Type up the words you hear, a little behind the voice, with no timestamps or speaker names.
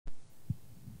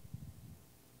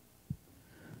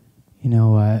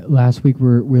Last week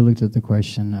we looked at the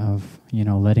question of,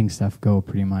 letting stuff go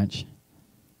pretty much.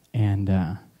 And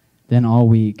then all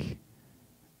week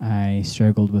I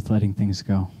struggled with letting things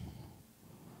go.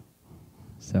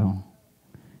 So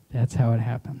that's how it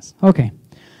happens. Okay.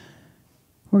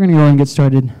 We're going to go and get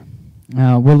started.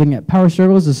 We're looking at power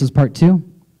struggles. This is part 2.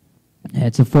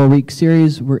 It's a 4-week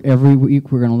series where every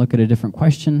week we're going to look at a different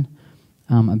question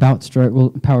about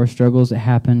power struggles that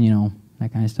happen,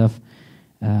 that kind of stuff.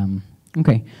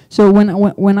 Okay, so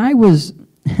when I was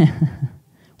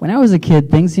when I was a kid,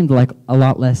 things seemed like a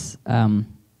lot less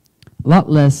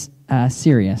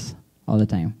serious all the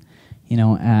time.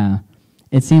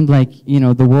 It seemed like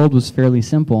the world was fairly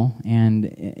simple, and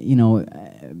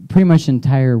pretty much the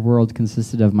entire world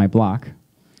consisted of my block,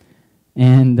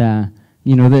 and that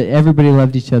everybody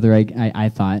loved each other. I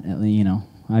thought,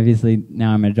 obviously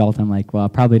now I'm an adult, I'm like, well,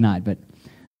 probably not, but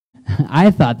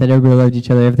I thought that everybody loved each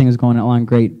other. Everything was going along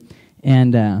great.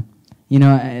 And,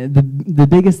 the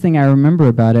biggest thing I remember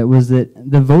about it was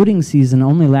that the voting season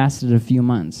only lasted a few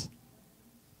months.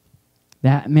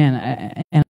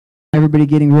 And everybody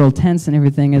getting real tense and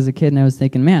everything as a kid, and I was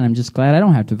thinking, man, I'm just glad I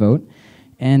don't have to vote.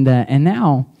 And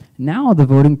now the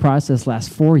voting process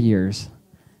lasts 4 years.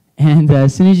 And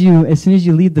as soon as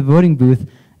you leave the voting booth,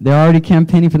 they're already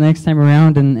campaigning for the next time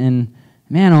around, and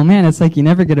man, oh man, it's like you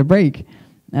never get a break.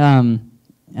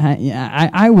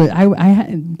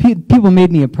 People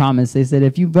made me a promise. They said,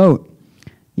 if you vote,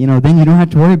 then you don't have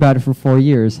to worry about it for 4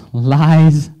 years.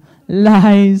 Lies.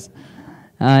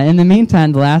 In the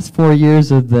meantime, the last 4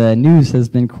 years of the news has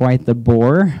been quite the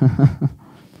bore.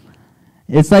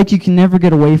 It's like you can never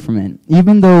get away from it,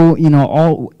 even though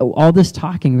all this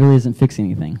talking really isn't fixing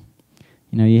anything.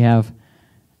 You have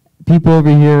people over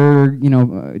here,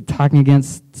 talking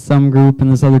against some group,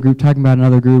 and this other group talking about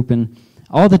another group, and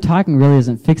all the talking really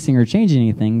isn't fixing or changing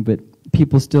anything, but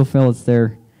people still feel it's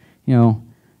their,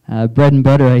 bread and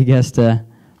butter, I guess, to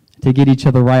get each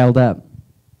other riled up.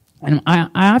 And I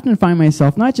often find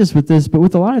myself, not just with this, but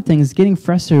with a lot of things, getting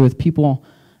frustrated with people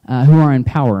who are in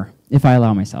power, if I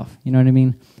allow myself. You know what I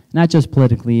mean? Not just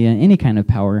politically, any kind of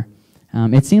power.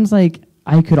 It seems like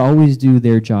I could always do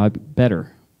their job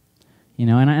better.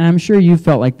 And I'm sure you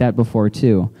felt like that before,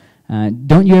 too.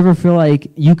 Don't you ever feel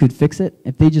like you could fix it?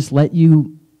 If they just let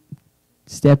you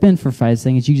step in for 5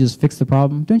 seconds, you just fix the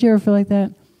problem? Don't you ever feel like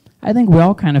that? I think we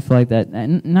all kind of feel like that,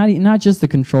 and not just the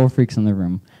control freaks in the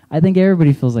room. I think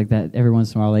everybody feels like that every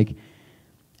once in a while, like,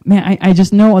 man, I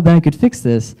just know that I could fix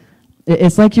this.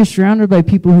 It's like you're surrounded by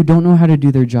people who don't know how to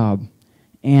do their job,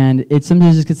 and it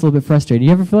sometimes just gets a little bit frustrating.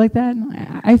 You ever feel like that?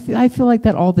 I feel like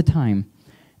that all the time,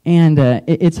 and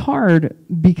it's hard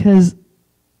because,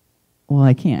 well,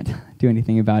 I can't do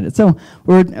anything about it. So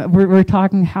we're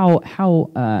talking how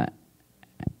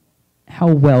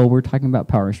well we're talking about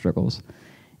power struggles,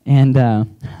 and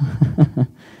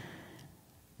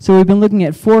so we've been looking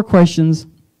at 4 questions.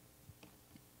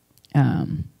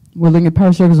 We're looking at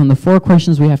power struggles and the 4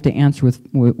 questions we have to answer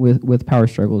with power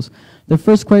struggles. The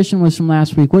first question was from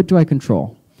last week: what do I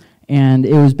control? And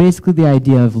it was basically the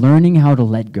idea of learning how to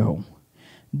let go.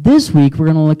 This week we're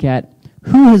going to look at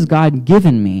who has God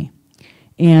given me.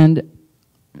 And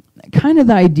kind of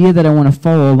the idea that I want to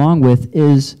follow along with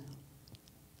is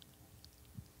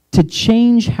to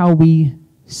change how we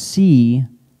see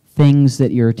things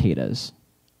that irritate us.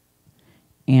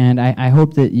 And I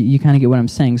hope that you kind of get what I'm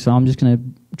saying, so I'm just going to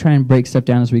try and break stuff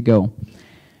down as we go.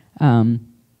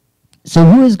 So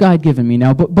who has God given me?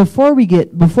 Now, but before we get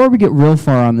real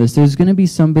far on this, there's going to be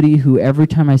somebody who every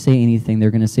time I say anything,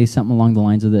 they're going to say something along the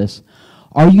lines of this.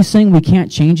 Are you saying we can't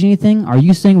change anything? Are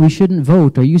you saying we shouldn't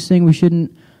vote? Are you saying we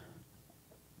shouldn't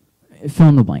fill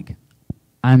in the blank?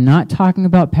 I'm not talking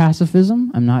about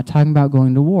pacifism. I'm not talking about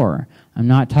going to war. I'm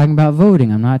not talking about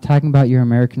voting. I'm not talking about your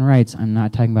American rights. I'm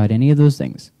not talking about any of those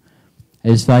things. I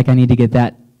just feel like I need to get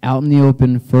that out in the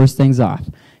open, first things off.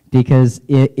 Because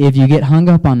if you get hung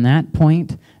up on that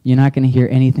point, you're not going to hear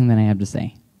anything that I have to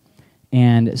say.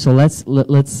 And so let's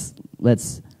play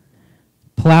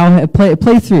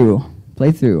through.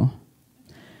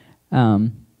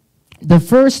 The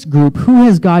first group, who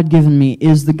has God given me,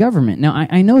 is the government. Now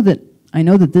I know that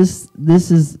this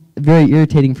is very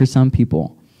irritating for some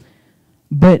people,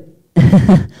 but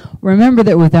remember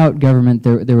that without government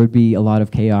there would be a lot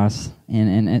of chaos,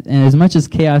 and as much as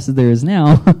chaos as there is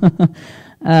now,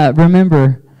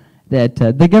 remember that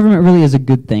the government really is a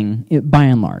good thing, by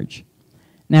and large.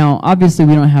 Now, obviously,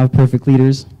 we don't have perfect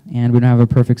leaders, and we don't have a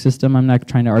perfect system. I'm not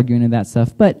trying to argue into that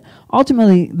stuff, but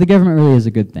ultimately, the government really is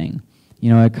a good thing.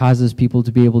 It causes people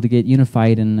to be able to get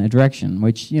unified in a direction,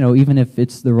 which, even if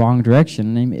it's the wrong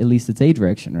direction, at least it's a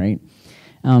direction, right?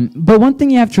 But one thing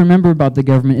you have to remember about the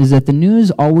government is that the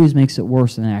news always makes it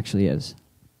worse than it actually is.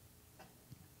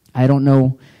 I don't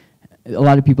know, a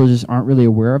lot of people just aren't really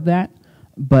aware of that,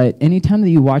 but anytime that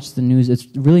you watch the news, it's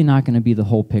really not going to be the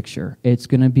whole picture. It's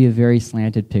going to be a very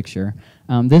slanted picture.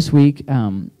 This week,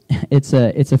 it's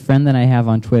a friend that I have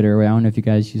on Twitter. I don't know if you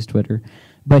guys use Twitter,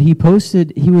 but he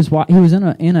posted, he was in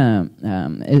a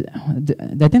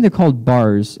I think they're called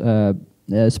bars,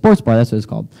 sports bar, that's what it's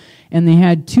called. And they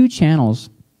had two channels.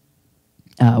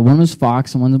 One was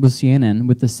Fox and one was CNN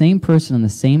with the same person in the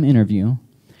same interview,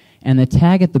 and the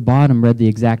tag at the bottom read the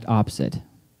exact opposite.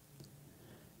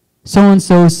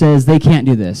 So-and-so says they can't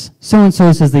do this.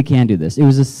 So-and-so says they can do this. It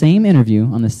was the same interview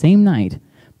on the same night,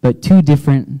 but two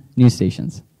different news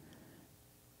stations.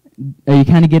 Are you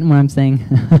kind of getting what I'm saying?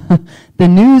 The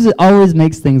news always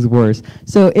makes things worse.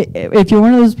 So if you're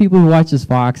one of those people who watches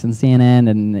Fox and CNN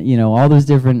and all those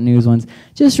different news ones,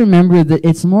 just remember that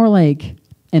it's more like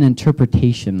an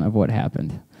interpretation of what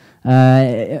happened.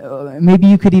 Maybe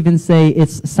you could even say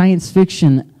it's science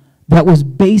fiction that was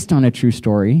based on a true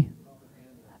story.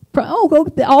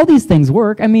 All these things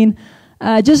work. I mean,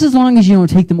 just as long as you don't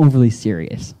take them overly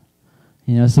serious.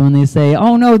 So when they say,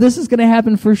 oh no, this is going to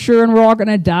happen for sure and we're all going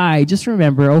to die, just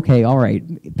remember, okay, all right,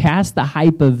 past the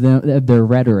hype of their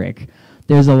rhetoric,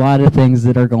 there's a lot of things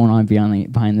that are going on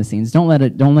behind the scenes. Don't let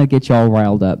it get you all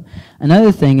riled up.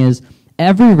 Another thing is,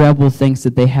 every rebel thinks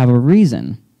that they have a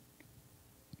reason.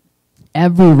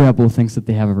 Every rebel thinks that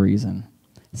they have a reason.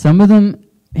 Some of them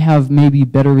have maybe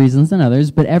better reasons than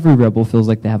others, but every rebel feels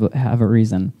like they have a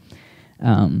reason.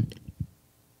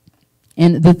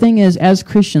 And the thing is, as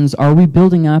Christians, are we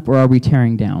building up or are we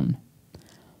tearing down?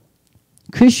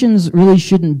 Christians really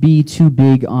shouldn't be too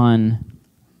big on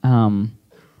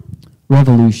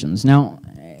revolutions. Now,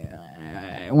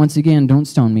 once again, don't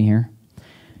stone me here.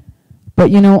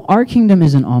 But our kingdom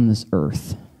isn't on this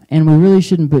earth, and we really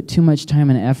shouldn't put too much time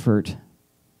and effort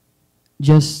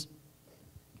just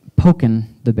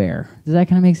poking the bear. Does that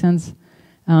kind of make sense?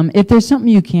 If there's something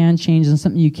you can change and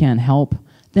something you can help,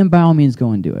 then by all means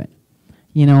go and do it.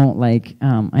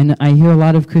 I hear a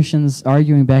lot of Christians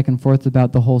arguing back and forth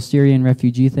about the whole Syrian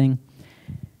refugee thing.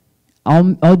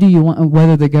 I'll do you want,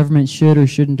 whether the government should or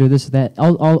shouldn't do this or that.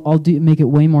 I'll make it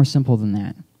way more simple than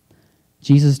that.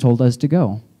 Jesus told us to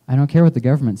go. I don't care what the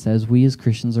government says. We as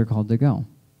Christians are called to go.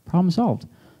 Problem solved.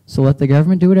 So let the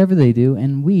government do whatever they do,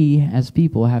 and we as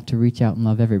people have to reach out and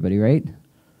love everybody, right?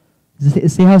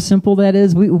 See how simple that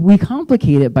is? We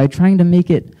complicate it by trying to make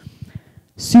it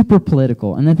super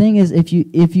political. And the thing is, if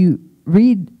you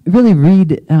really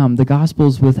read the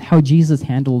Gospels with how Jesus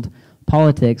handled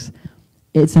politics,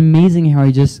 it's amazing how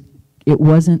it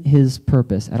wasn't his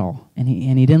purpose at all, and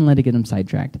he didn't let it get him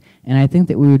sidetracked. And I think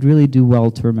that we would really do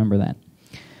well to remember that.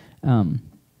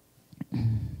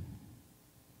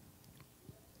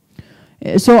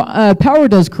 So power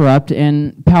does corrupt,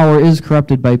 and power is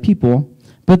corrupted by people,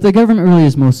 but the government really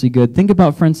is mostly good. Think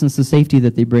about, for instance, the safety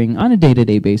that they bring on a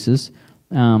day-to-day basis.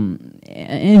 And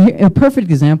a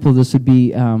perfect example of this would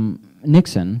be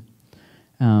Nixon,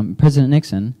 President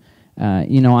Nixon.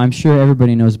 I'm sure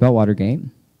everybody knows about Watergate.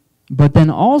 But then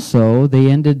also, they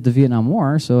ended the Vietnam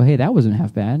War, so hey, that wasn't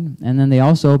half bad. And then they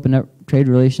also opened up trade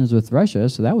relations with Russia,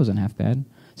 so that wasn't half bad.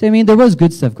 So, there was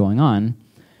good stuff going on.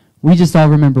 We just all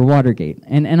remember Watergate.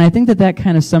 And I think that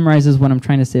kind of summarizes what I'm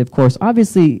trying to say, of course.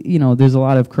 Obviously, there's a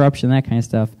lot of corruption, that kind of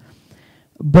stuff.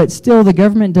 But still, the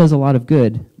government does a lot of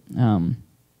good. And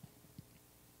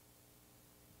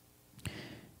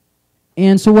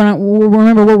so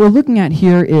remember, what we're looking at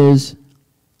here is,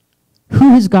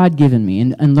 who has God given me?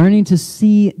 And learning to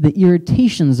see the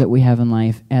irritations that we have in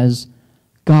life as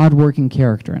God working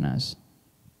character in us.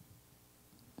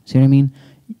 See what I mean?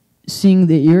 Seeing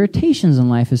the irritations in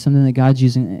life is something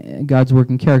that God's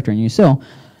working character in you. So,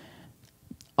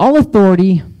 all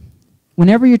authority,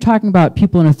 whenever you're talking about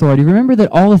people in authority, remember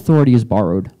that all authority is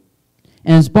borrowed.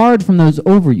 And it's borrowed from those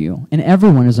over you, and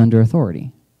everyone is under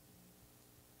authority.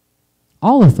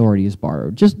 All authority is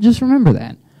borrowed. Just remember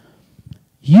that.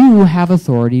 You have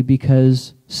authority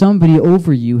because somebody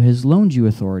over you has loaned you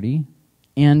authority,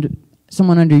 and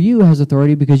someone under you has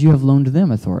authority because you have loaned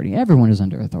them authority. Everyone is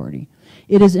under authority.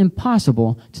 It is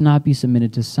impossible to not be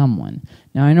submitted to someone.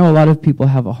 Now, I know a lot of people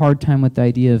have a hard time with the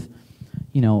idea of,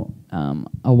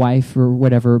 a wife or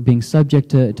whatever being subject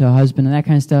to a husband and that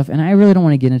kind of stuff, and I really don't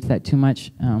want to get into that too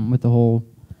much with the whole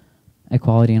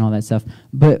equality and all that stuff.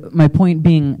 But my point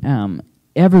being,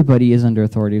 everybody is under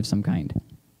authority of some kind.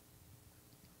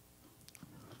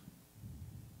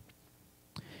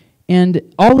 And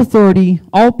all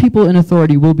people in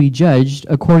authority will be judged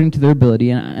according to their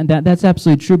ability, and that's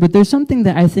absolutely true. But there's something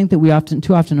that I think that we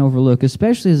too often overlook,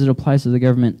 especially as it applies to the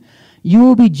government. You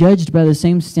will be judged by the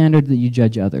same standard that you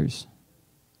judge others.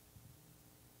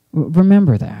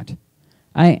 Remember that.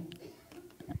 I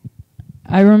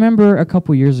remember a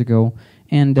couple years ago,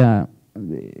 and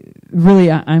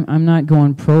really, I'm not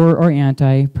going pro or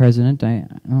anti-president.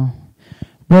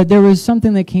 But there was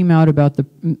something that came out about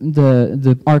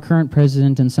our current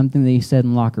president and something that he said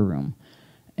in locker room.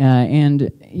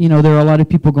 And, you know, there were a lot of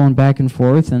people going back and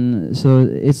forth, and so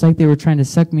it's like they were trying to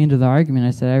suck me into the argument.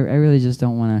 I said, I really just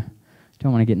don't want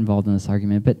to get involved in this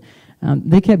argument. But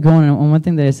they kept going, and one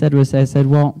thing that I said was,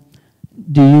 well,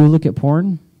 do you look at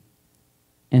porn?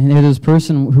 And there's this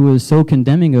person who was so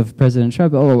condemning of President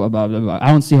Trump,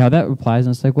 I don't see how that applies.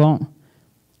 And it's like, well,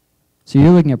 so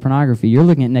you're looking at pornography, you're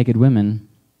looking at naked women,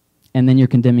 and then you're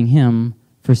condemning him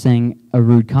for saying a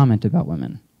rude comment about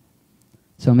women.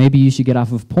 So maybe you should get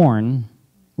off of porn,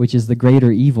 which is the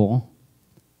greater evil,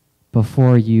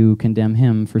 before you condemn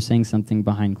him for saying something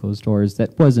behind closed doors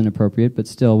that was inappropriate, but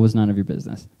still was none of your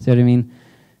business. See what I mean?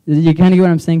 You kind of get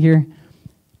what I'm saying here?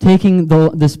 Taking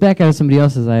the speck out of somebody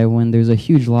else's eye when there's a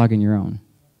huge log in your own.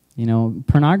 You know,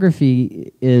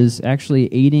 pornography is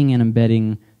actually aiding and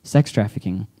abetting sex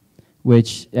trafficking,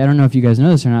 which, I don't know if you guys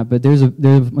know this or not, but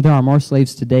there are more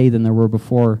slaves today than there were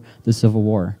before the Civil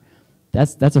War.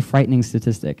 That's a frightening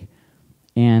statistic.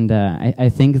 And I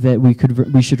think that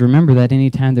we should remember that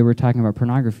any time that we're talking about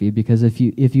pornography, because if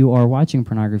you are watching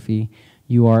pornography,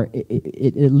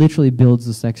 it literally builds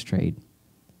the sex trade.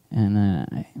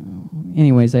 And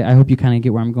anyways, I hope you kind of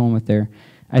get where I'm going with there.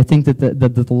 I think that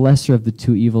the lesser of the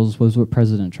two evils was what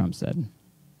President Trump said.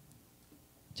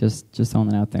 Just throwing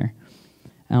that out there.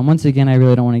 Once again, I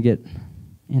really don't want to get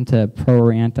into pro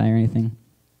or anti or anything.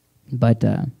 But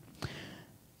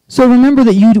so remember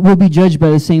that you will be judged by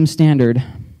the same standard.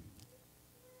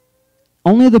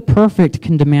 Only the perfect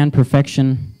can demand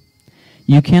perfection.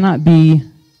 You cannot be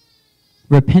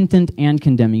repentant and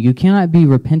condemning. You cannot be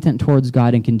repentant towards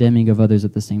God and condemning of others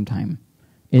at the same time.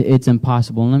 It's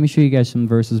impossible. And let me show you guys some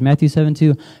verses. Matthew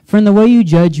 7:2. For in the way you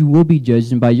judge, you will be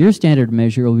judged, and by your standard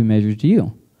measure, it will be measured to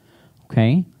you.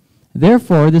 Okay?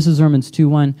 Therefore, this is Romans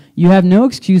 2:1, you have no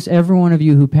excuse, every one of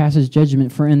you who passes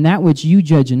judgment, for in that which you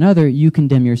judge another, you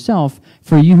condemn yourself,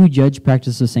 for you who judge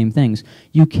practice the same things.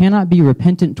 You cannot be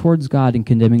repentant towards God and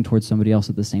condemning towards somebody else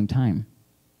at the same time.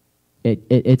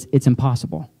 It's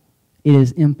impossible. It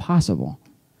is impossible.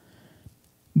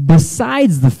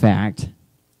 Besides the fact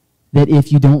that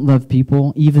if you don't love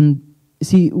people,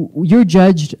 you're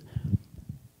judged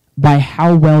by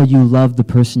how well you love the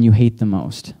person you hate the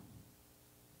most.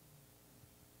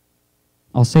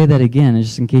 I'll say that again,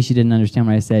 just in case you didn't understand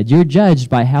what I said. You're judged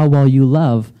by how well you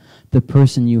love the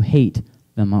person you hate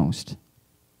the most.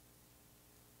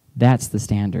 That's the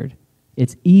standard.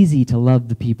 It's easy to love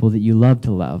the people that you love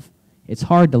to love. It's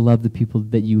hard to love the people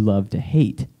that you love to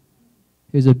hate.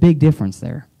 There's a big difference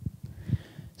there.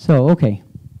 So, okay.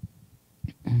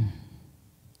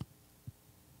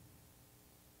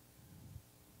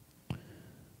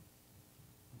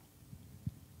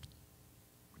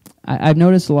 I've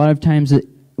noticed a lot of times that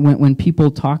when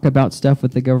people talk about stuff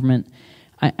with the government,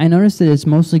 I notice that it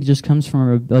mostly just comes from a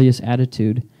rebellious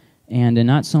attitude, and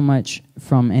not so much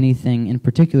from anything in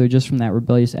particular, just from that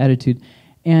rebellious attitude.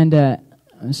 And,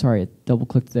 sorry, I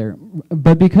double-clicked there.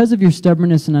 But because of your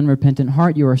stubbornness and unrepentant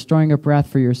heart, you are storing up wrath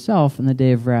for yourself in the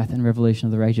day of wrath and revelation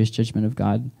of the righteous judgment of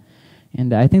God.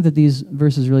 And I think that these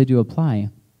verses really do apply.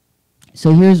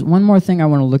 So here's one more thing I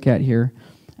want to look at here.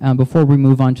 Before we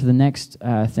move on to the next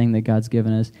thing that God's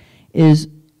given us,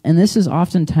 and this is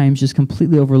oftentimes just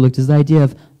completely overlooked, is the idea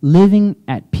of living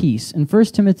at peace. In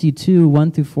 1 Timothy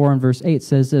 2:1-4 and verse 8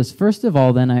 says this, First of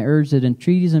all, then, I urge that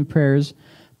entreaties and prayers,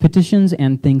 petitions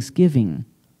and thanksgiving.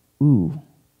 Ooh,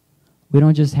 we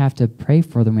don't just have to pray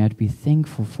for them, we have to be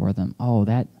thankful for them. Oh,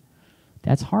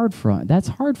 that's hard for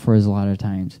us a lot of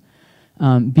times.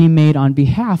 Be made on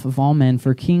behalf of all men,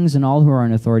 for kings and all who are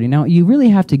in authority. Now, you really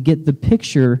have to get the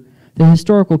picture, the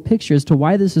historical picture, as to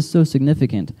why this is so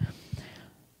significant.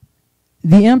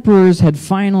 The emperors had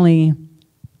finally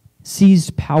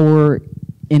seized power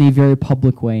in a very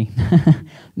public way.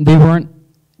 They weren't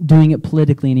doing it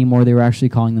politically anymore. They were actually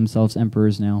calling themselves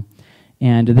emperors now.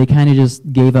 And they kind of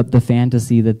just gave up the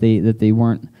fantasy that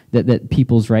that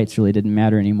people's rights really didn't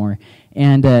matter anymore.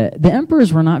 And the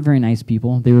emperors were not very nice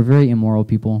people. They were very immoral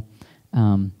people.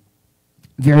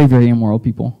 Very, very immoral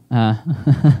people.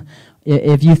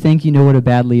 If you think you know what a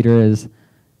bad leader is,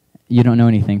 you don't know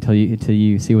anything till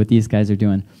you see what these guys are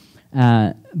doing.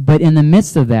 But in the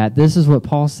midst of that, this is what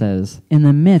Paul says, in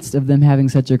the midst of them having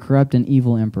such a corrupt and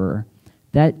evil emperor,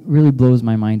 that really blows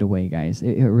my mind away, guys.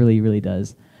 It really, really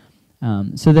does.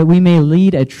 So that we may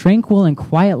lead a tranquil and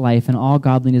quiet life in all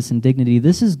godliness and dignity.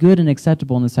 This is good and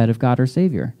acceptable in the sight of God our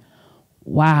Savior.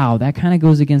 Wow, that kind of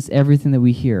goes against everything that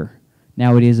we hear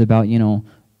nowadays about,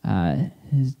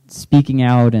 speaking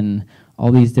out and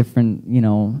all these different,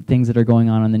 things that are going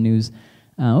on the news.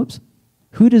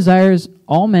 Who desires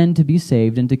all men to be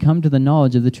saved and to come to the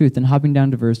knowledge of the truth. And hopping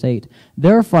down to verse 8.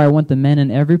 Therefore I want the men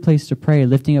in every place to pray,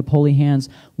 lifting up holy hands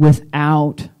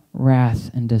without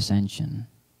wrath and dissension.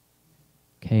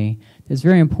 Okay? It's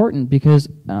very important because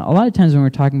a lot of times when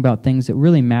we're talking about things that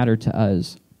really matter to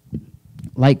us,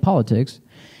 like politics,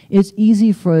 it's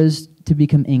easy for us to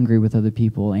become angry with other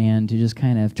people and to just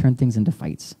kind of turn things into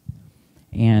fights.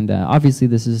 And obviously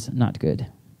this is not good.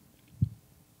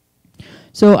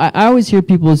 So I always hear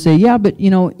people say, yeah, but,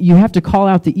 you have to call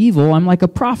out the evil. I'm like a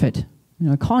prophet,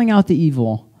 calling out the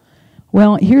evil.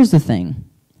 Well, here's the thing.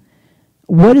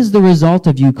 What is the result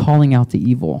of you calling out the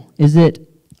evil? Is it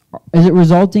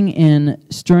resulting in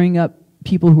stirring up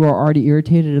people who are already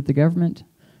irritated at the government?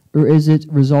 Or is it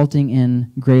resulting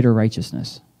in greater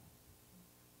righteousness?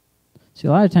 See,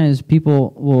 a lot of times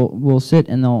people will sit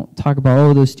and they'll talk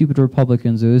about, those stupid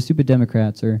Republicans or those stupid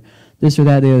Democrats or this or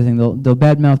that, the other thing. They'll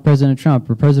badmouth President Trump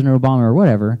or President Obama or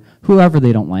whatever, whoever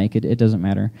they don't like. It doesn't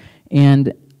matter.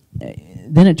 And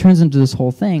then it turns into this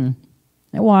whole thing.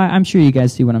 Well, I'm sure you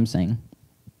guys see what I'm saying.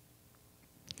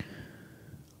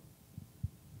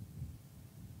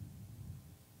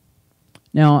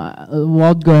 Now,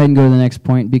 I'll go ahead and go to the next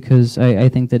point because I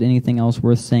think that anything else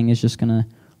worth saying is just going to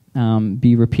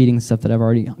be repeating stuff that I've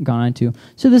already gone into.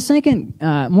 So the second,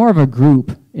 more of a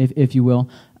group, if you will,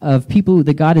 of people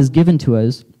that God has given to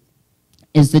us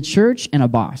is the church and a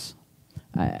boss.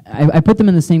 I put them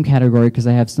in the same category because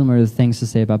I have similar things to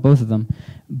say about both of them,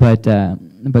 but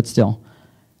still.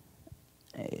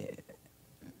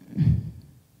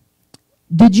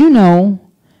 Did you know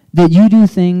that you do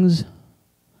things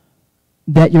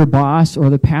that your boss or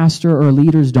the pastor or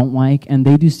leaders don't like, and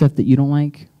they do stuff that you don't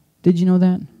like? Did you know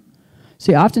that?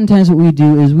 See, oftentimes what we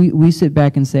do is we sit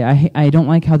back and say, I don't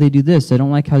like how they do this, I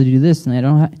don't like how they do this, and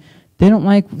they don't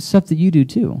like stuff that you do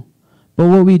too. But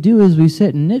what we do is we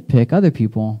sit and nitpick other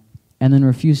people and then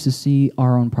refuse to see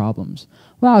our own problems.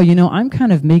 Wow, I'm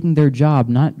kind of making their job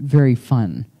not very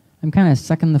fun. I'm kind of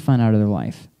sucking the fun out of their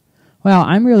life. Wow,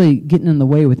 I'm really getting in the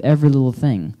way with every little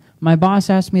thing. My boss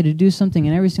asked me to do something,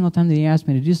 and every single time that he asked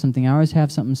me to do something, I always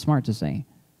have something smart to say.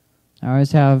 I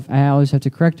always have to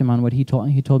correct him on what he told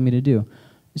me to do. You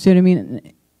see what I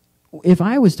mean? If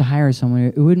I was to hire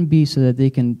someone, it wouldn't be so that they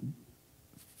can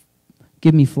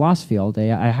give me philosophy all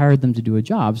day. I hired them to do a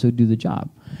job, so do the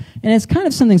job. And it's kind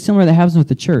of something similar that happens with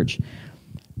the church.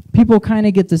 People kind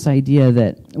of get this idea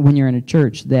that when you're in a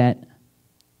church that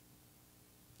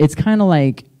it's kind of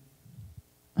like,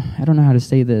 I don't know how to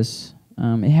say this.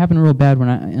 It happened real bad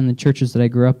in the churches that I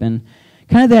grew up in.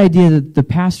 Kind of the idea that the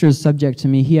pastor is subject to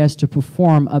me. He has to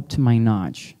perform up to my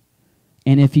notch.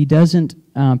 And if he doesn't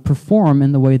perform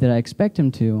in the way that I expect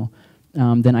him to,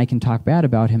 then I can talk bad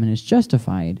about him, and it's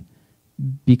justified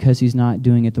because he's not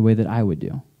doing it the way that I would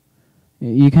do.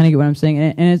 You kind of get what I'm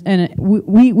saying?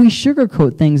 We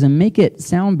sugarcoat things and make it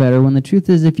sound better when the truth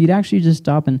is if you'd actually just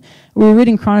stop and... We were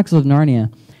reading Chronicles of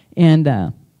Narnia,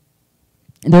 and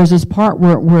there's this part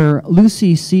where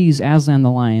Lucy sees Aslan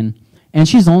the lion, and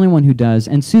she's the only one who does.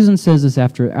 And Susan says this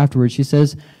afterwards. She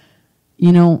says,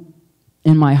 in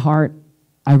my heart,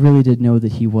 I really did know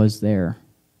that he was there.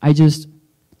 I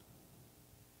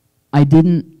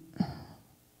wouldn't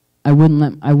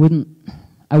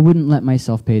let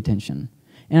myself pay attention.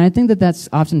 And I think that that's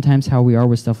oftentimes how we are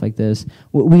with stuff like this.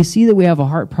 We see that we have a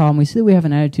heart problem. We see that we have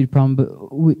an attitude problem. But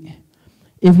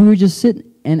if we would just sit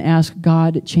and ask,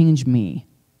 God, change me,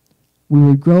 we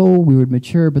would grow, we would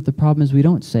mature. But the problem is we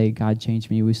don't say, God, change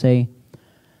me. We say,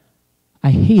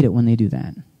 I hate it when they do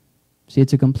that. See,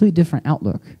 it's a complete different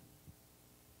outlook.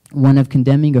 One of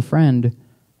condemning a friend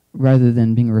rather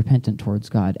than being repentant towards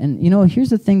God. And, here's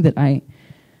the thing that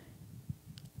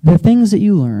the things that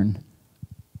you learn,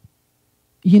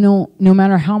 no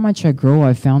matter how much I grow,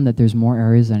 I've found that there's more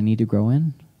areas that I need to grow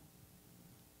in.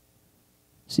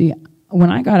 See, when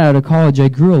I got out of college, I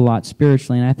grew a lot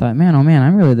spiritually, and I thought, man, oh man,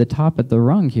 I'm really the top at the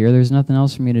rung here. There's nothing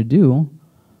else for me to do.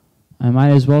 I might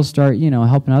as well start,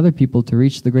 helping other people to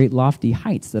reach the great lofty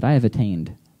heights that I have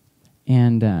attained.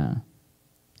 And,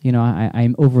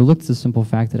 I overlooked the simple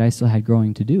fact that I still had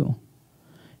growing to do.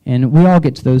 And we all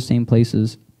get to those same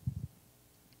places.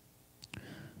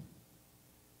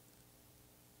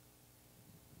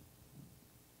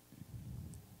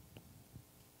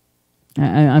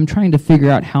 I'm trying to figure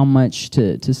out how much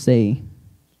to say.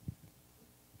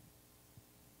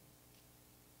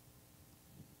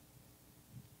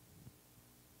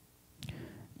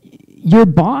 Your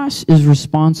boss is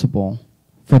responsible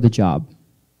for the job,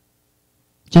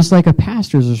 just like a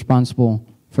pastor is responsible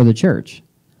for the church.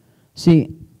 See,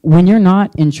 when you're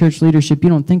not in church leadership, you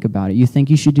don't think about it. You think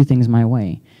you should do things my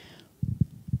way.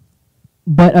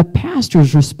 But a pastor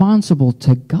is responsible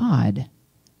to God.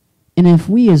 And if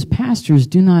we as pastors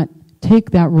do not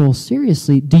take that role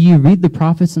seriously, do you read the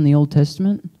prophets in the Old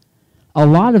Testament? A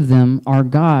lot of them are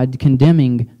God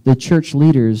condemning the church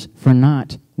leaders for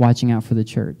not watching out for the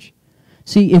church.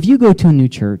 See, if you go to a new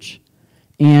church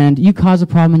and you cause a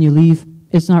problem and you leave,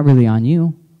 it's not really on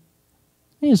you.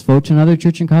 You just float to another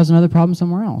church and cause another problem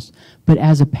somewhere else. But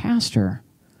as a pastor,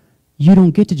 you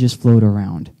don't get to just float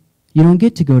around. You don't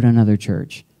get to go to another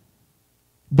church.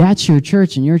 That's your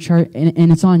church and your church,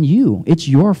 and it's on you. It's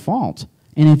your fault.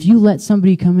 And if you let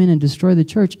somebody come in and destroy the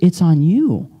church, it's on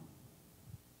you.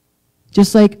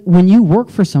 Just like when you work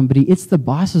for somebody, it's the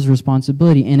boss's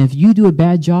responsibility. And if you do a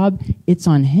bad job, it's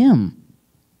on him.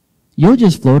 You'll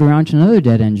just float around to another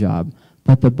dead-end job.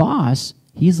 But the boss,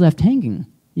 he's left hanging.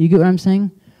 You get what I'm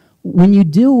saying? When you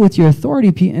deal with your authority,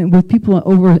 with people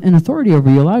in authority over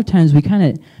you, a lot of times we kind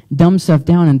of dumb stuff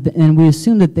down and we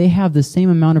assume that they have the same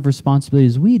amount of responsibility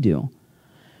as we do.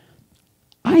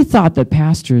 I thought that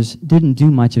pastors didn't do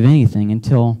much of anything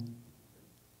until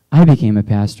I became a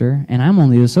pastor, and I'm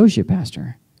only the associate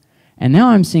pastor. And now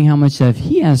I'm seeing how much stuff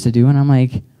he has to do, and I'm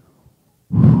like,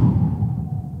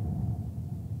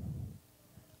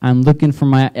 I'm looking for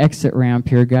my exit ramp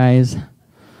here, guys.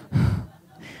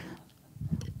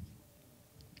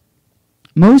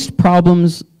 Most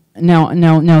problems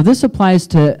now this applies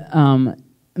to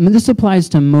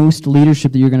most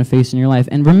leadership that you're going to face in your life.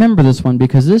 And remember this one,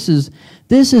 because this is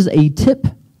a tip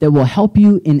that will help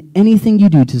you in anything you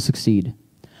do to succeed.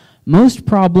 Most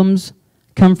problems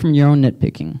come from your own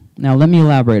nitpicking. Now let me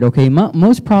elaborate, okay?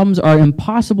 Most problems are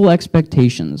impossible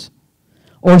expectations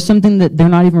or something that they're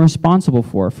not even responsible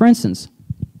for. For instance,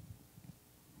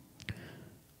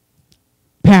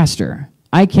 Pastor,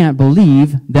 I can't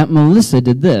believe that Melissa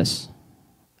did this.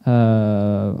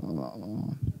 Time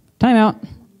out.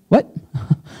 What?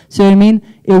 See what I mean?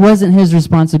 It wasn't his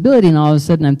responsibility, and all of a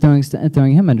sudden I'm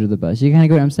throwing him under the bus. You kind of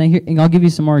get what I'm saying here? And I'll give you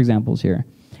some more examples here.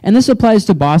 And this applies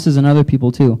to bosses and other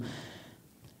people too.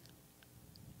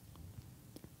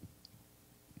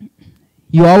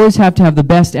 You always have to have the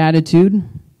best attitude.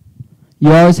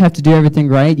 You always have to do everything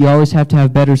right. You always have to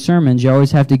have better sermons. You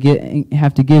always have to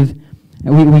give.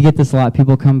 We get this a lot.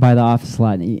 People come by the office a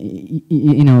lot.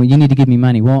 You know, you need to give me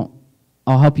money. Well,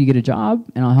 I'll help you get a job,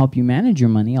 and I'll help you manage your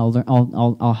money.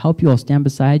 I'll help you. I'll stand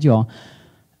beside you.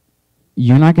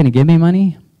 You're not going to give me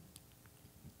money?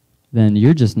 Then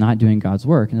you're just not doing God's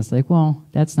work. And it's like, well,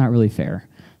 that's not really fair.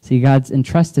 See, God's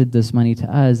entrusted this money to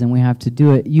us, and we have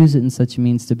to use it in such a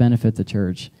means to benefit the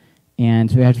church.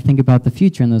 And we have to think about the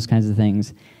future and those kinds of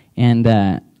things. And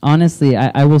honestly,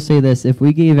 I will say this. If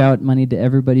we gave out money to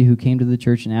everybody who came to the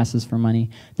church and asked us for money,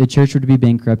 the church would be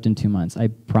bankrupt in 2 months. I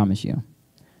promise you.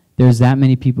 There's that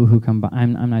many people who come by.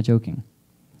 I'm not joking.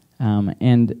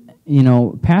 And, you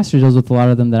know, pastor deals with a lot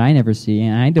of them that I never see,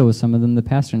 and I deal with some of them the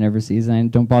pastor never sees, and I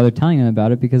don't bother telling him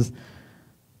about it because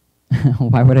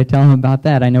why would I tell him about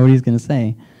that? I know what he's going to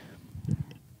say.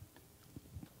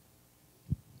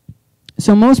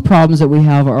 So most problems that we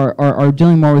have are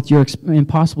dealing more with your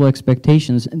impossible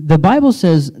expectations. The Bible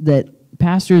says that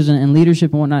pastors and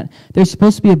leadership and whatnot, they're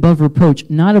supposed to be above reproach,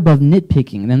 not above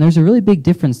nitpicking. And there's a really big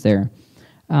difference there.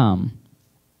 An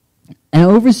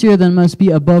overseer then must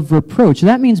be above reproach.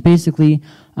 That means basically,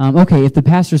 okay, if the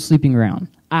pastor's sleeping around,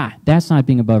 that's not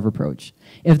being above reproach.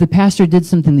 If the pastor did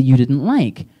something that you didn't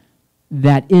like,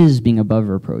 that is being above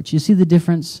reproach. You see the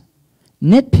difference?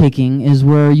 Nitpicking is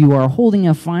where you are holding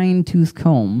a fine-tooth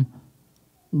comb,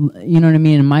 you know what I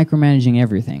mean, and micromanaging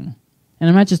everything. And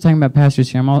I'm not just talking about pastors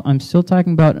here. I'm still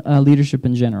talking about leadership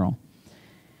in general.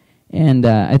 And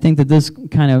I think that this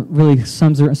kind of really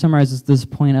summarizes this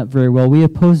point up very well. We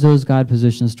oppose those God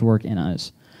positions to work in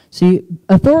us. See,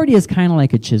 authority is kind of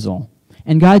like a chisel,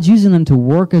 and God's using them to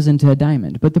work us into a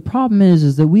diamond. But the problem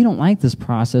is that we don't like this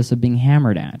process of being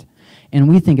hammered at, and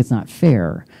we think it's not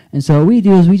fair. And so what we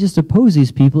do is we just oppose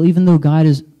these people, even though God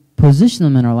has positioned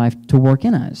them in our life to work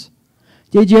in us.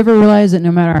 Did you ever realize that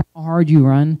no matter how hard you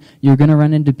run, you're going to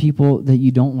run into people that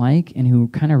you don't like and who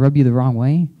kind of rub you the wrong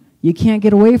way? You can't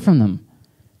get away from them.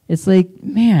 It's like,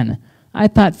 man, I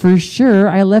thought for sure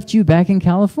I left you back in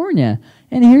California,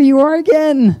 and here you are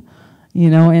again. You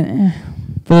know, and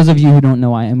for those of you who don't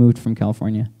know, I moved from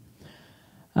California.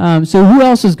 So who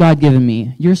else has God given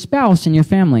me? Your spouse and your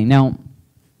family. Now,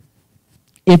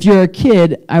 if you're a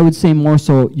kid, I would say more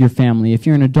so your family. If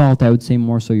you're an adult, I would say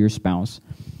more so your spouse.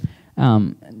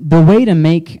 The way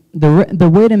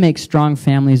to make strong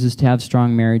families is to have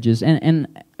strong marriages. And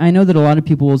I know that a lot of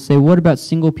people will say, what about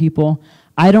single people?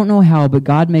 I don't know how, but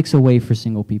God makes a way for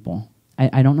single people.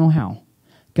 I don't know how.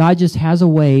 God just has a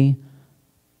way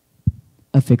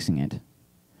of fixing it.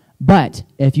 But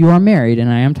if you are married, and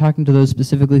I am talking to those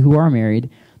specifically who are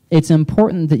married, it's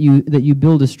important that you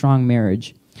build a strong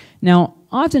marriage. Now,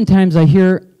 oftentimes I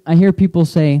hear people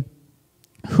say,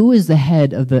 "Who is the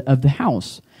head of the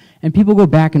house?" And people go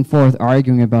back and forth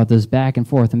arguing about this, back and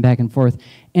forth and back and forth.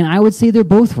 And I would say they're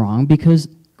both wrong, because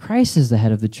Christ is the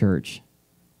head of the church,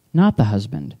 not the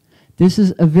husband. This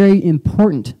is a very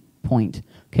important point.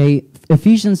 Okay,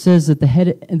 Ephesians says that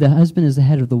the husband is the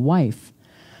head of the wife,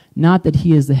 not that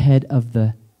he is the head of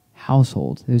the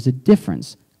household. There's a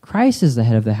difference. Christ is the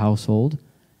head of the household.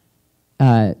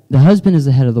 The husband is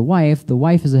the head of the wife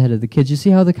is the head of the kids. You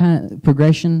see how the kind of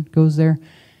progression goes there?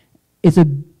 It's a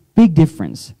big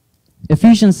difference.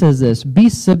 Ephesians says this, be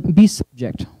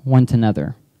subject one to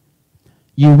another.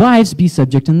 You wives, be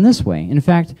subject in this way. In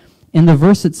fact, in the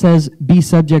verse that says, be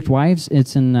subject wives,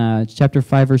 it's in chapter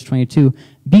 5, verse 22.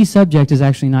 Be subject is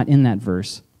actually not in that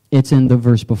verse. It's in the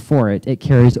verse before it. It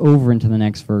carries over into the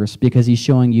next verse because he's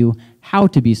showing you how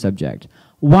to be subject.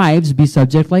 Wives, be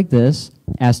subject like this,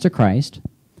 as to Christ.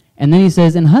 And then he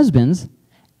says, and husbands,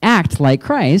 act like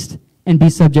Christ and be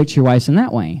subject to your wives in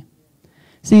that way.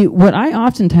 See, what I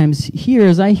oftentimes hear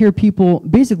is I hear people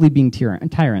basically being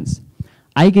tyrants.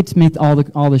 I get to make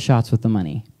all the shots with the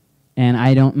money, and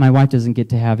my wife doesn't get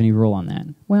to have any role on that.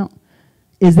 Well,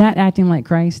 is that acting like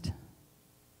Christ?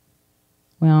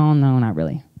 Well, no, not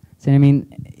really. See what I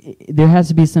mean? There has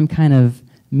to be some kind of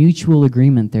mutual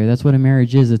agreement there. That's what a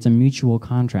marriage is. It's a mutual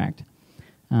contract.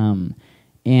 And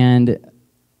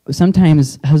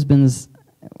sometimes husbands,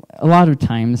 a lot of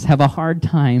times, have a hard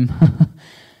time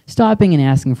stopping and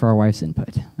asking for our wife's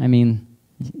input. I mean,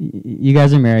 you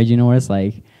guys are married. You know what it's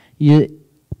like.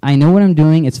 I know what I'm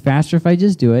doing. It's faster if I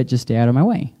just do it. Just stay out of my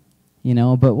way. You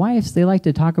know, but wives, they like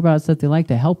to talk about stuff. They like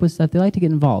to help with stuff. They like to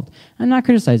get involved. I'm not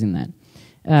criticizing that.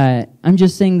 I'm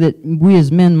just saying that we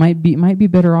as men might be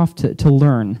better off to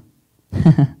learn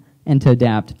and to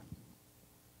adapt.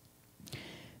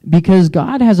 Because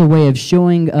God has a way of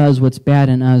showing us what's bad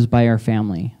in us by our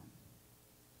family.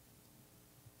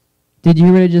 Did you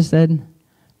hear what I just said?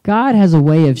 God has a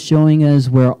way of showing us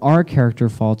where our character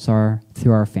faults are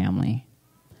through our family.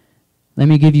 Let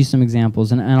me give you some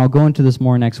examples, and I'll go into this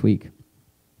more next week.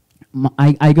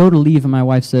 I go to leave, and my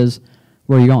wife says,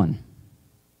 "Where are you going?"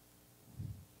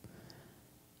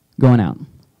 Going out.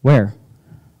 Where?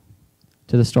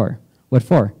 To the store. What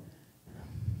for?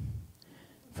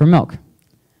 For milk.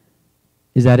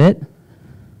 Is that it?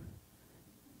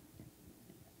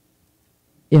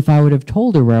 If I would have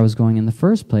told her where I was going in the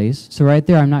first place, so right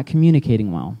there I'm not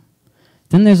communicating well.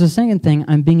 Then there's a second thing,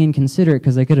 I'm being inconsiderate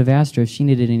because I could have asked her if she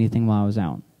needed anything while I was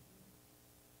out.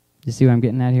 You see what I'm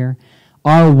getting at here?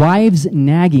 Our wives'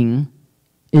 nagging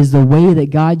is the way that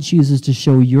God chooses to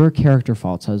show your character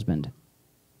faults, husband.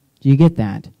 Do you get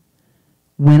that?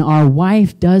 When our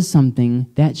wife does something,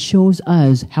 that shows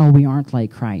us how we aren't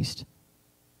like Christ.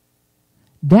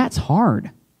 That's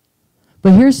hard.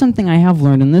 But here's something I have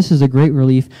learned, and this is a great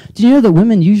relief. Do you know that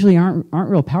women usually aren't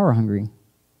real power hungry?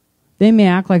 They may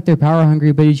act like they're power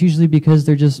hungry, but it's usually because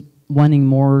they're just wanting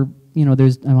more. You know,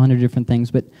 there's 100 different things,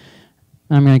 but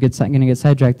I'm going to get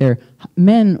sidetracked there.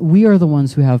 Men, we are the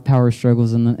ones who have power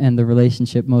struggles in the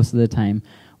relationship most of the time.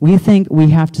 We think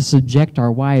we have to subject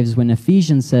our wives. When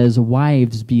Ephesians says,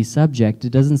 wives be subject,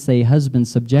 it doesn't say,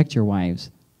 husbands subject your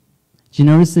wives. Do you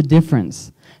notice the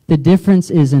difference? The difference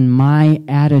is in my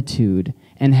attitude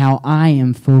and how I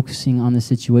am focusing on the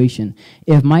situation.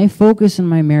 If my focus in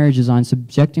my marriage is on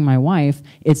subjecting my wife,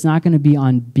 it's not going to be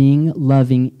on being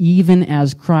loving, even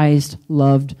as Christ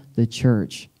loved the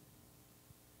church.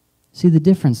 See the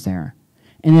difference there?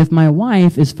 And if my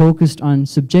wife is focused on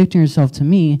subjecting herself to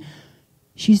me,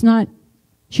 she's not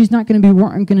going to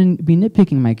be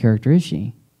nitpicking my character, is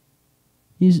she?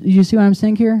 You see what I'm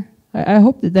saying here? I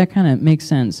hope that kind of makes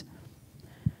sense.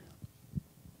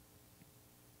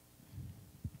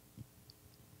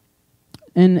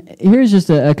 And here's just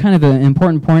a kind of an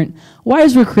important point.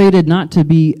 Wives were created not to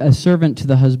be a servant to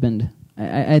the husband.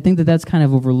 I think that's kind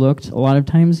of overlooked a lot of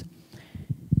times.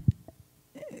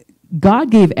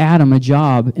 God gave Adam a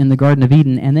job in the Garden of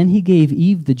Eden, and then he gave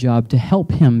Eve the job to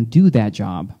help him do that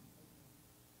job.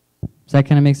 Does that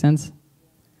kind of make sense?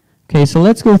 Okay, so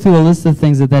let's go through a list of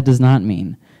things that does not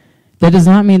mean. That does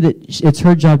not mean that it's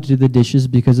her job to do the dishes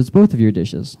because it's both of your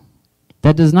dishes.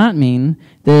 That does not mean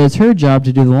that it's her job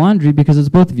to do the laundry because it's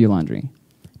both of your laundry.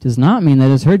 It does not mean that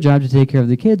it's her job to take care of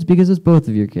the kids because it's both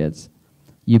of your kids.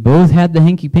 You both had the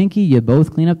hanky-panky, you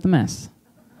both clean up the mess.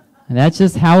 And that's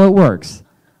just how it works.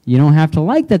 You don't have to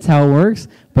like that's how it works,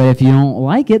 but if you don't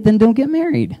like it, then don't get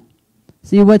married.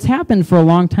 See, what's happened for a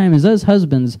long time is us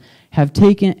husbands have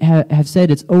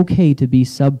said it's okay to be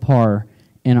subpar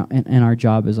in our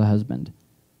job as a husband.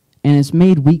 And it's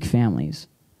made weak families.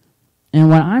 And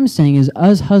what I'm saying is,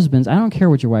 us husbands, I don't care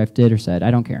what your wife did or said,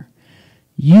 I don't care.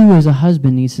 You as a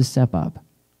husband needs to step up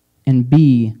and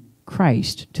be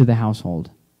Christ to the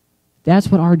household. That's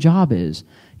what our job is.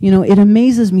 You know, it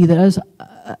amazes me that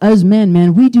us men,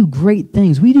 man, we do great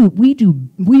things. We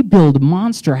build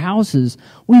monster houses.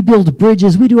 We build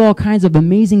bridges. We do all kinds of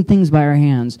amazing things by our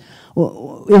hands.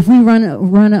 If we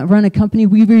run a company,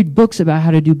 we read books about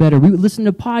how to do better. We listen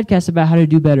to podcasts about how to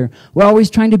do better. We're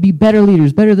always trying to be better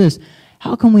leaders, better this.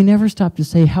 How come we never stop to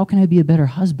say, how can I be a better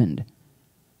husband?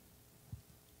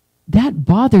 That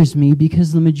bothers me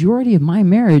because the majority of my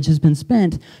marriage has been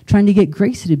spent trying to get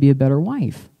Gracie to be a better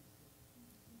wife.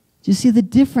 Do you see the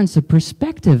difference of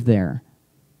perspective there?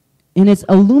 And it's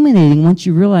illuminating once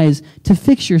you realize to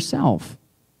fix yourself.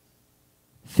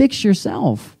 Fix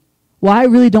yourself. Well, I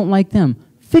really don't like them.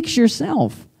 Fix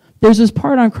yourself. There's this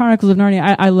part on Chronicles of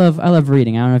Narnia. I love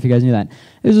reading. I don't know if you guys knew that.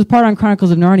 There's this part on Chronicles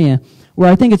of Narnia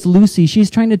where I think it's Lucy. She's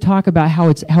trying to talk about how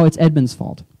it's Edmund's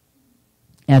fault.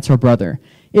 That's her brother.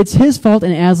 It's his fault,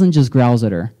 and Aslan just growls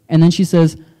at her. And then she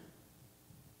says,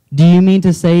 do you mean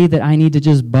to say that I need to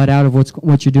just butt out of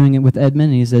what you're doing with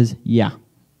Edmund? And he says, yeah.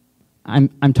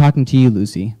 I'm talking to you,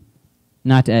 Lucy,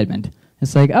 not to Edmund.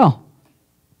 It's like, oh.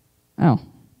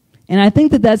 And I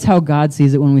think that that's how God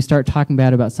sees it when we start talking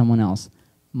bad about someone else.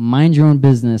 Mind your own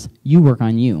business. You work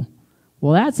on you.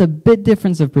 Well, that's a bit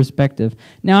difference of perspective.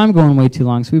 Now I'm going way too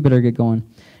long, so we better get going.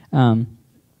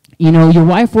 You know, your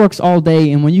wife works all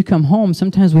day, and when you come home,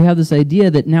 sometimes we have this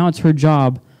idea that now it's her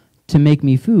job to make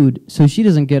me food, so she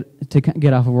doesn't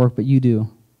get off of work, but you do.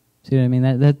 See what I mean?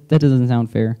 That doesn't sound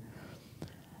fair.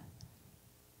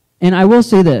 And I will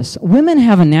say this. Women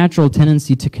have a natural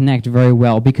tendency to connect very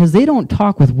well because they don't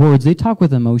talk with words, they talk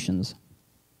with emotions.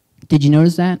 Did you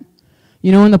notice that?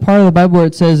 You know, in the part of the Bible where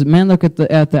it says, man look at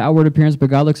the outward appearance, but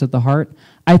God looks at the heart,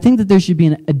 I think that there should be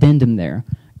an addendum there.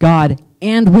 God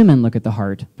and women look at the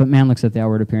heart, but man looks at the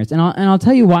outward appearance. And I'll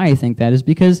tell you why I think that is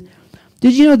because,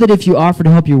 did you know that if you offer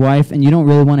to help your wife and you don't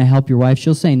really want to help your wife,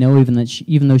 she'll say no even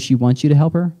though she wants you to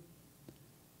help her?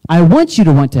 I want you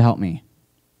to want to help me.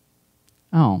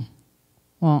 Oh,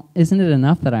 well, isn't it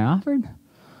enough that I offered?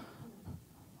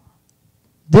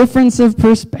 Difference of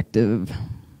perspective.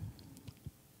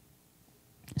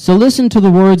 So listen to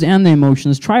the words and the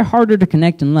emotions. Try harder to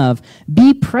connect and love.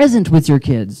 Be present with your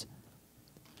kids.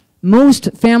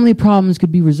 Most family problems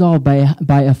could be resolved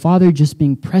by a father just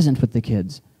being present with the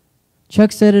kids.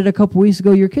 Chuck said it a couple weeks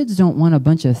ago, your kids don't want a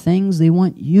bunch of things, they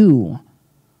want you.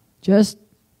 Just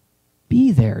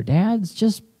be there, dads.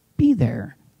 Just be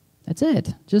there. That's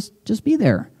it. Just be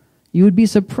there. You would be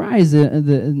surprised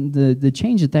the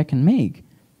change that can make.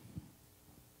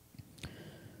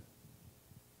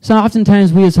 So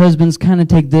oftentimes we as husbands kind of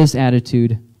take this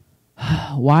attitude.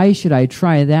 Why should I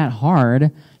try that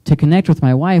hard to connect with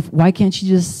my wife? Why can't she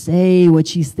just say what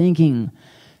she's thinking?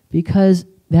 Because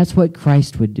that's what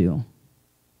Christ would do.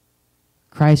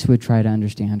 Christ would try to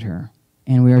understand her.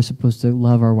 And we are supposed to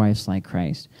love our wives like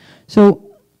Christ.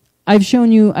 So I've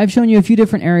shown you a few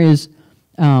different areas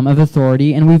of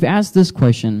authority, and we've asked this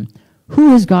question: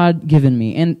 who has God given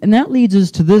me? And that leads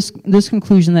us to this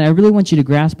conclusion that I really want you to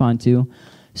grasp onto.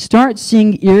 Start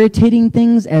seeing irritating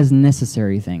things as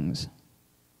necessary things.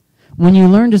 When you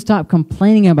learn to stop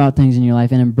complaining about things in your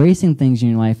life and embracing things in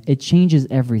your life, it changes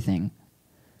everything.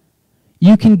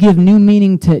 You can give new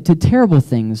meaning to terrible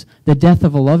things, the death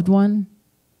of a loved one,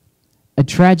 a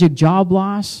tragic job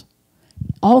loss,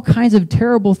 all kinds of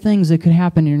terrible things that could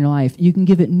happen in your life. You can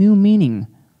give it new meaning.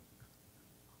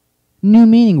 New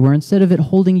meaning where instead of it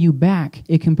holding you back,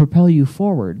 it can propel you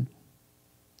forward.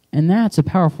 And that's a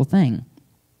powerful thing.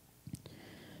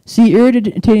 See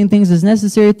irritating things as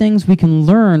necessary things. We can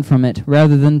learn from it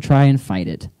rather than try and fight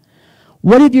it.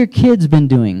 What have your kids been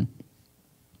doing?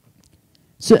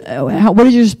 So, what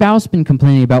has your spouse been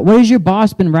complaining about? What has your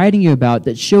boss been writing you about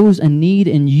that shows a need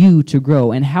in you to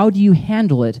grow? And how do you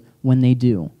handle it when they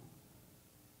do?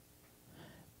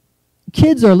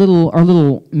 Kids are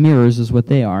little mirrors is what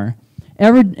they are.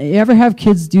 Ever have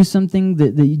kids do something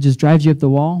that just drives you up the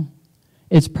wall?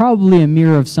 It's probably a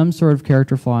mirror of some sort of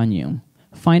character flaw in you.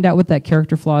 Find out what that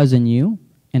character flaw is in you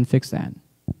and fix that.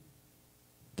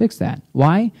 Fix that.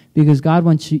 Why? Because God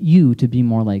wants you to be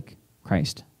more like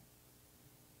Christ.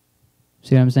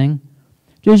 See what I'm saying?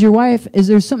 Is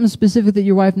there something specific that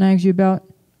your wife nags you about?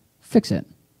 Fix it.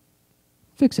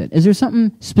 Fix it. Is there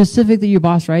something specific that your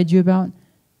boss rides you about?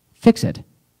 Fix it.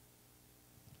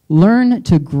 Learn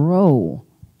to grow.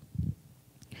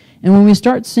 And when we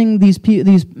start seeing these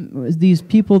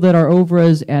people that are over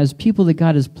us as people that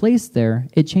God has placed there,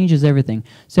 it changes everything.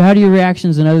 So how do your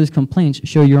reactions and others' complaints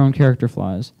show your own character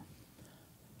flaws?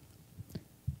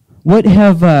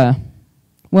 Well,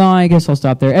 I guess I'll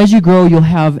stop there. As you grow, you'll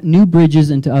have new bridges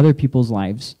into other people's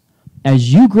lives.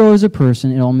 As you grow as a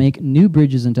person, it'll make new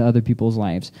bridges into other people's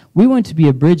lives. We want to be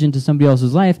a bridge into somebody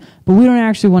else's life, but we don't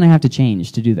actually want to have to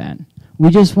change to do that. We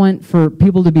just want for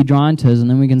people to be drawn to us, and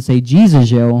then we can say,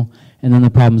 Jesus, yo, and then the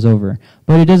problem's over.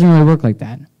 But it doesn't really work like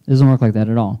that. It doesn't work like that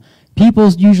at all. People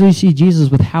usually see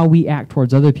Jesus with how we act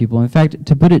towards other people. In fact,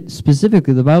 to put it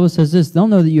specifically, the Bible says this: they'll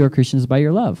know that you are Christians by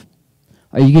your love.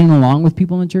 Are you getting along with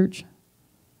people in the church?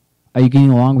 Are you getting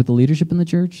along with the leadership in the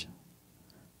church?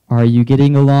 Are you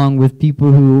getting along with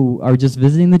people who are just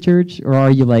visiting the church? Or are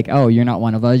you like, oh, you're not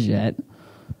one of us yet?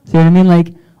 See what I mean?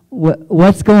 Like,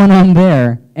 what's going on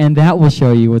there? And that will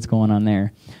show you what's going on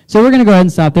there. So we're going to go ahead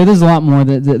and stop there. There's a lot more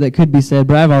that could be said,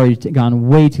 but I've already gone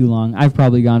way too long. I've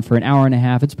probably gone for an hour and a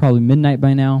half. It's probably midnight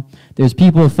by now. There's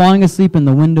people falling asleep in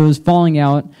the windows, falling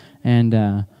out, and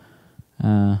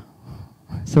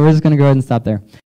so we're just going to go ahead and stop there.